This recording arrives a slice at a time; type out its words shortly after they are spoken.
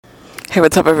Hey,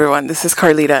 what's up, everyone? This is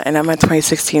Carlita, and I'm at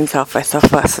 2016 South by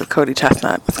Southwest with Cody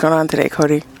ChesnuTT. What's going on today,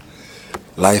 Cody?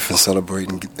 Life and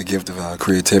celebrating the gift of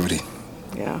creativity.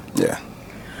 Yeah. Yeah.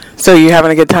 So you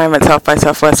having a good time at South by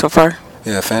Southwest so far?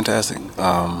 Yeah, fantastic.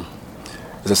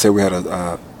 As I said, we had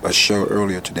a show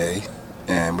earlier today,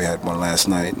 and we had one last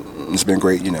night. It's been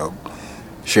great,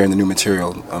 sharing the new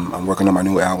material. I'm working on my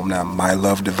new album now, My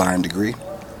Love Divine Degree.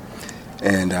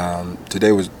 And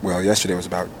yesterday was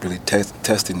about really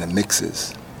testing the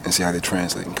mixes and see how they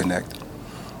translate and connect.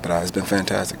 But it's been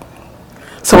fantastic.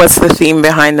 So what's the theme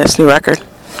behind this new record?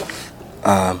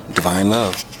 Divine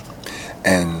love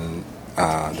and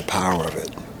the power of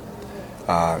it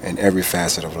in every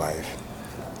facet of life.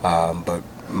 But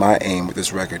my aim with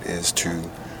this record is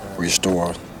to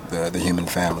restore the human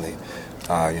family.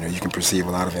 You can perceive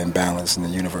a lot of imbalance in the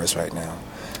universe right now.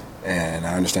 And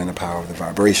I understand the power of the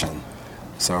vibration.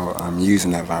 So I'm using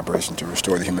that vibration to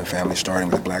restore the human family, starting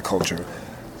with black culture,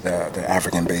 the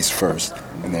African base first,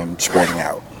 and then spreading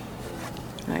out.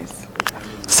 Nice.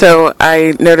 So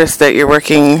I noticed that you're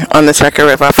working on this record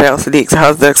with Raphael Saadiq. So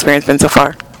how's the experience been so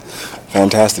far?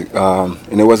 Fantastic.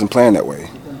 And it wasn't planned that way.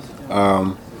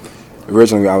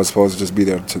 Originally, I was supposed to just be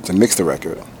there to mix the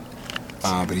record.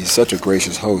 But he's such a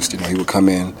gracious host. He would come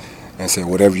in and say,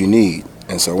 whatever you need.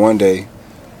 And so one day,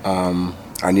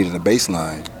 I needed a bass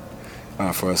line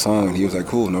for a song, and he was like,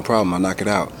 cool, no problem, I'll knock it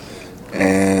out.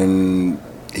 And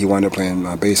he wound up playing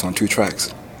bass on 2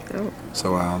 tracks. Oh.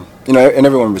 So, and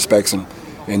everyone respects him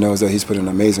and knows that he's put in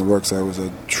amazing work, so it was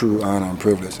a true honor and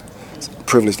privilege. It's a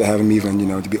privilege to have him even,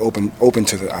 to be open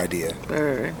to the idea.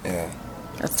 Right. Yeah.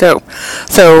 That's dope.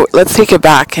 So let's take it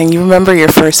back. Can you remember your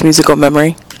first musical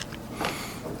memory?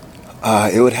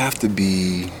 It would have to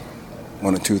be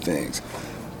one of 2 things.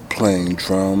 Playing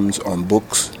drums on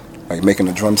books, like making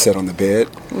a drum set on the bed,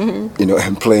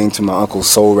 and playing to my uncle's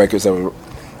soul records that were,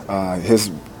 his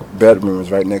bedroom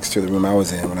was right next to the room I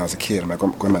was in when I was a kid at my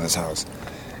grandmother's house.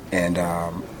 And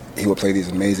he would play these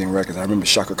amazing records. I remember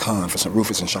Shaka Khan, for some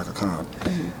Rufus and Shaka Khan.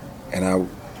 Mm-hmm. And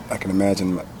I can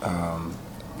imagine,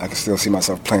 I can still see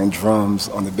myself playing drums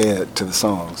on the bed to the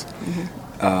songs.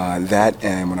 Mm-hmm. That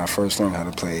and when I first learned how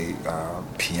to play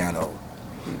piano,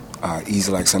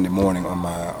 Easy Like Sunday Morning on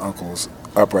my uncle's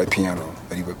upright piano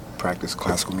that he would practice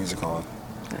classical music on.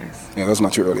 Nice. Yeah, those are my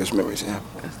 2 earliest memories, yeah.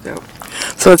 That's dope.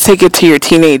 So let's take it to your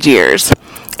teenage years.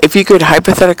 If you could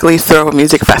hypothetically throw a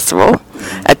music festival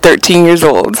at 13 years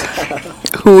old,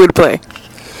 who would play?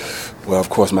 Well, of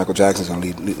course, Michael Jackson's going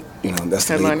to lead, that's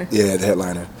the headliner? Yeah, the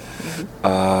headliner.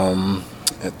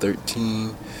 Mm-hmm. At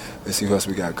 13, let's see who else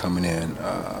we got coming in.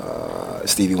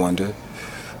 Stevie Wonder,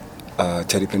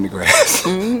 Teddy Pendergrass.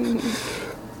 Mm-hmm.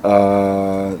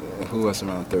 Who else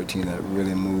around 13 that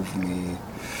really moved me?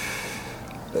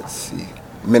 Let's see.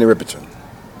 Minnie Riperton.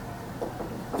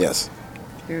 Yes.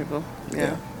 Beautiful.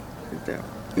 Yeah.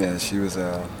 Yeah, she was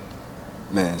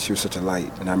she was such a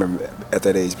light. And I remember at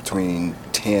that age between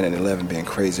 10 and 11 being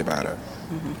crazy about her.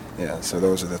 Mm-hmm. Yeah, so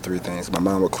those are the 3 things. My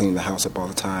mom would clean the house up all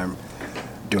the time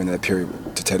during that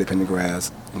period to Teddy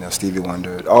Pendergrass, Stevie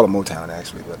Wonder, all of Motown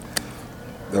actually, but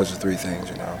those are 3 things,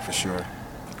 for sure.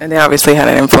 And they obviously had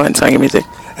an influence on your music.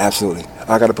 Absolutely.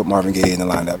 I got to put Marvin Gaye in the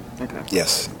lineup. Okay.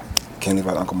 Yes. Can't leave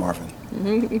out Uncle Marvin.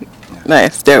 Mm-hmm. Yeah.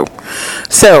 Nice, dope.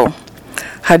 So,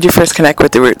 how did you first connect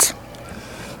with the Roots?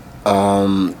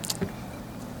 The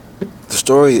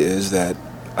story is that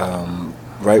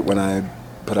right when I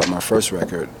put out my first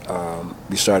record,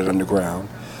 we started underground.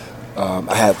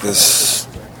 I had this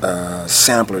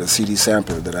sampler, the CD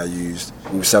sampler that I used.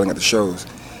 We were selling at the shows,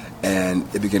 and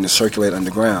it began to circulate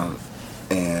underground.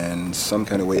 And some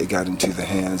kind of way it got into the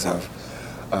hands of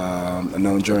a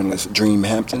known journalist, Dream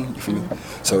Hampton. You familiar?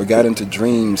 Mm-hmm. So it got into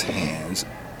Dream's hands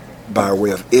by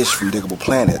way of Ish from Diggable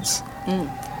Planets. Mm.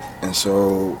 And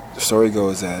so the story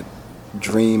goes that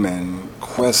Dream and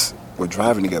Quest were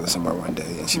driving together somewhere one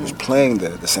day, and she was playing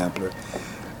the sampler,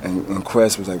 and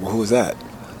Quest was like, well, who was that?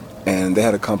 And they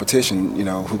had a competition,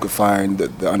 who could find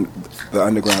the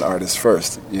underground artist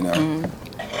first,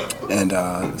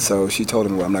 And so she told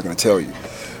him, well, I'm not going to tell you.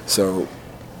 So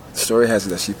the story has it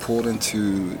that she pulled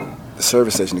into the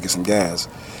service station to get some gas,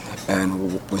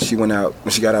 and when she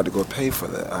got out to go pay for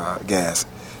the gas,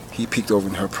 he peeked over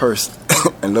in her purse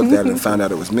and looked at it and found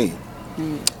out it was me.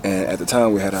 And at the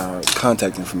time, we had our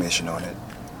contact information on it.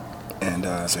 And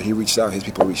so he reached out, his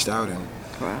people reached out,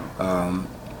 and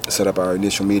set up our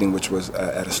initial meeting, which was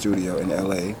at a studio in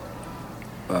L.A.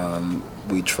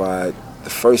 We tried the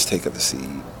first take of the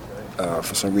seed.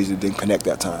 For some reason, it didn't connect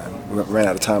that time. We ran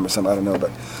out of time or something, I don't know.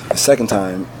 But the second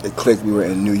time, it clicked. We were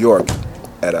in New York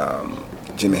at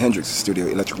Jimi Hendrix's studio,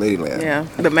 Electric Ladyland. Yeah,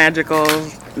 the magical,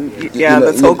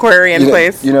 the Soulquarian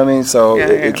place. You know what I mean? So Yeah,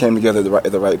 it came together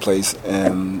at the right place,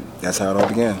 and that's how it all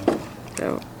began.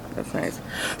 So that's nice.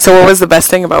 So what was the best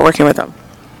thing about working with them?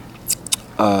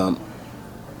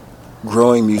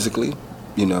 Growing musically,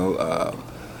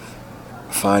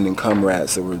 finding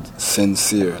comrades that were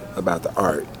sincere about the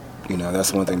art.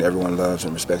 That's one thing that everyone loves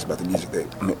and respects about the music,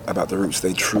 about the Roots.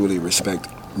 They truly respect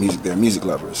music. They're music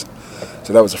lovers.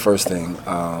 So that was the first thing,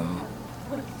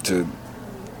 to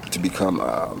become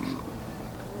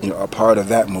a part of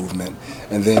that movement,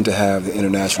 and then to have the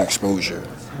international exposure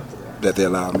that they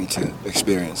allowed me to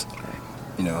experience.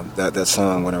 That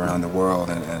song went around the world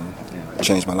and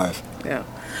changed my life. Yeah,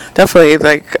 definitely.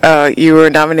 Like, you were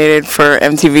nominated for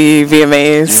MTV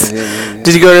VMAs. Yeah.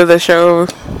 Did you go to the show?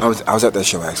 I was at that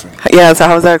show, actually. Yeah, so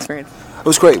how was that experience? It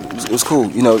was great. It was cool.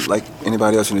 Like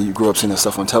anybody else, you grew up seeing that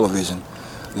stuff on television,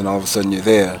 then all of a sudden you're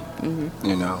there, and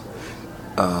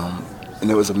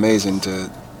it was amazing to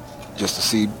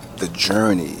see the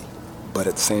journey, but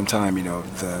at the same time,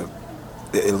 the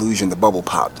illusion, the bubble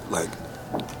popped. Like,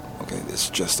 okay, it's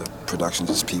just a production,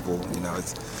 just people.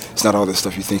 It's not all this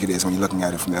stuff you think it is when you're looking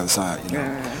at it from the other side.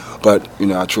 But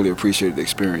I truly appreciated the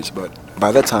experience. But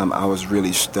by that time, I was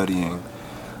really studying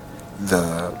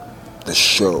the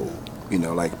show.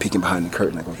 Like peeking behind the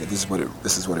curtain. Like, okay, this is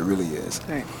what it really is.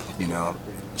 Right.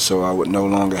 So I would no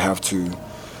longer have to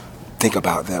think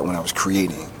about that when I was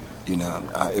creating.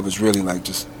 It was really like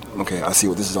just, okay, I see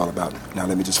what this is all about. Now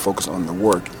let me just focus on the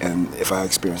work, and if I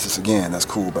experience this again, that's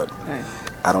cool, but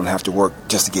I don't have to work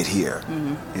just to get here.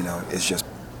 It's just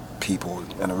people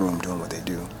in a room doing what they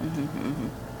do.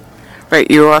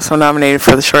 Right, you were also nominated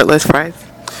for the Shortlist Prize.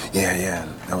 Yeah,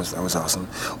 that was awesome.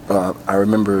 I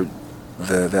remember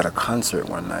at a concert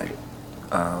one night,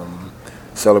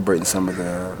 celebrating some of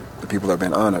the people that have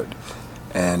been honored,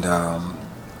 and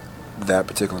that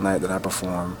particular night that I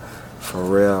performed,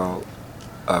 Pharrell,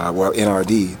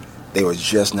 NRD, they were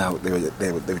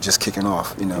just kicking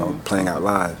off, playing out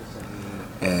live,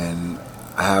 and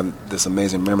I have this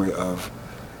amazing memory of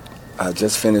I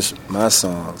just finished my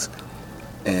songs,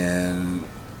 and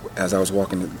as I was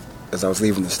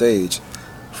leaving the stage,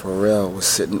 Pharrell was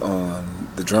sitting on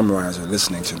the drum riser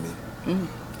listening to me,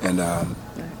 and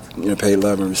paid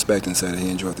love and respect and said he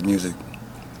enjoyed the music.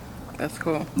 That's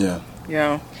cool. Yeah.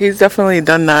 Yeah, he's definitely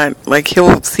done that. Like,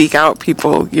 he'll seek out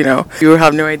people, you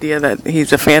have no idea that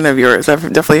he's a fan of yours.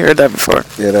 I've definitely heard that before.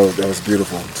 Yeah, that was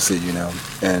beautiful to see,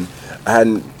 and I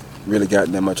hadn't really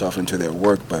gotten that much off into their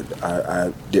work, but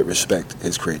I did respect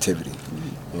his creativity,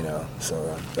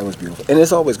 so that was beautiful. And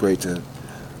it's always great to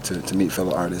meet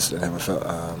fellow artists and have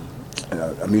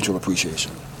a mutual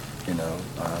appreciation.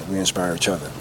 We inspire each other.